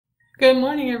Good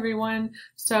morning, everyone.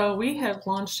 So we have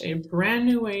launched a brand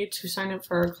new way to sign up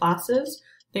for our classes.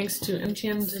 Thanks to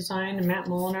MTM Design and Matt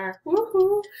Molnar.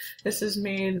 Woohoo! This has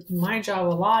made my job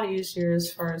a lot easier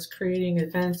as far as creating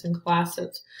events and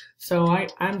classes. So I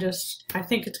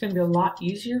think it's going to be a lot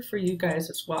easier for you guys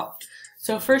as well.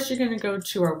 So first you're going to go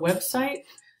to our website,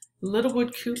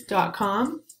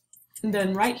 littlewoodcoop.com. And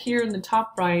then right here in the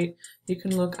top right, you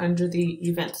can look under the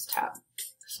Events tab.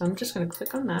 So I'm just going to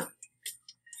click on that.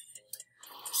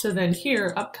 So then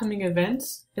here, upcoming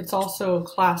events, it's also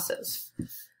classes.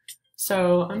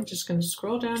 So I'm just going to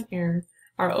scroll down here.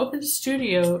 Our Open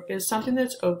Studio is something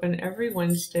that's open every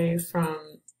Wednesday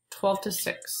from 12 to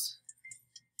 6.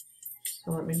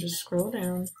 So let me just scroll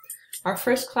down. Our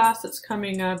first class that's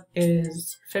coming up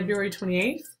is February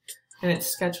 28th, and it's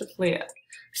Sketch with Leah.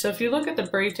 So if you look at the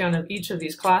breakdown of each of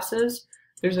these classes,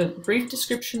 there's a brief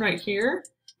description right here,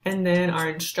 and then our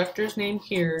instructor's name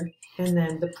here, and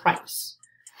then the price.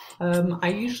 I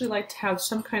usually like to have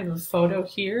some kind of a photo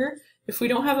here. If we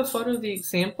don't have a photo of the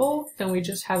example, then we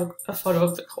just have a photo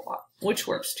of the co-op, which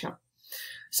works too.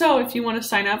 So if you want to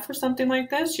sign up for something like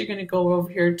this, you're going to go over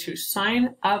here to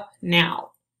Sign Up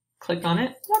Now. Click on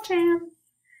it. Watching.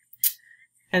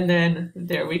 And then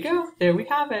there we go. There we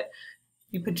have it.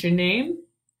 You put your name,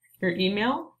 your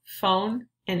email, phone,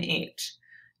 and age.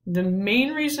 The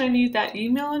main reason I need that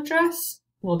email address,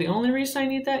 well, the only reason I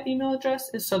need that email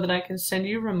address is so that I can send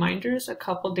you reminders a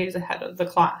couple days ahead of the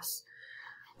class.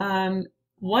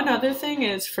 One other thing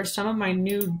is for some of my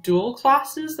new dual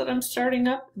classes that I'm starting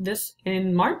up this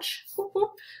in March. Whoop,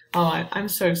 whoop. Oh, I'm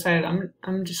so excited.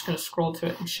 I'm just going to scroll to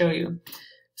it and show you.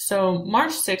 So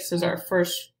March 6th is our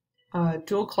first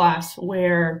dual class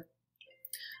where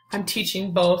I'm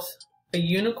teaching both a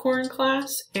unicorn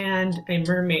class and a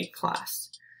mermaid class.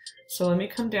 So let me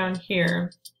come down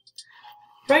here.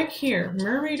 Right here,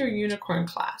 mermaid or unicorn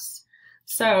class.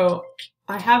 So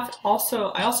I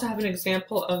also have an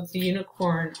example of the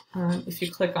unicorn if you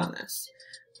click on this.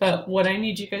 But what I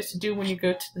need you guys to do when you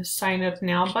go to the Sign Up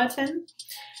Now button,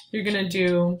 you're going to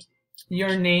do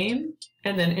your name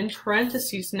and then in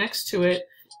parentheses next to it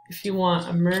if you want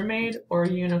a mermaid or a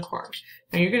unicorn.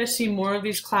 Now you're going to see more of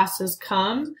these classes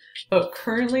come, but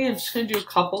currently I'm just going to do a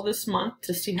couple this month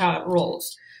to see how it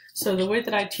rolls. So the way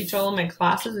that I teach all of my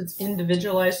classes, it's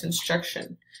individualized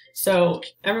instruction. So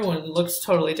everyone looks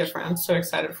totally different. I'm so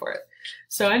excited for it.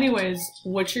 So anyways,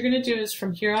 what you're going to do is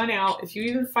from here on out, if you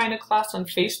even find a class on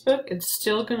Facebook, it's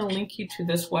still going to link you to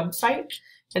this website.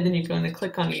 And then you're going to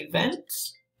click on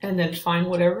events and then find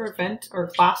whatever event or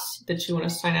class that you want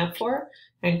to sign up for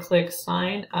and click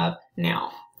sign up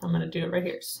now. I'm going to do it right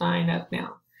here. Sign up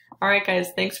now. All right,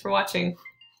 guys. Thanks for watching.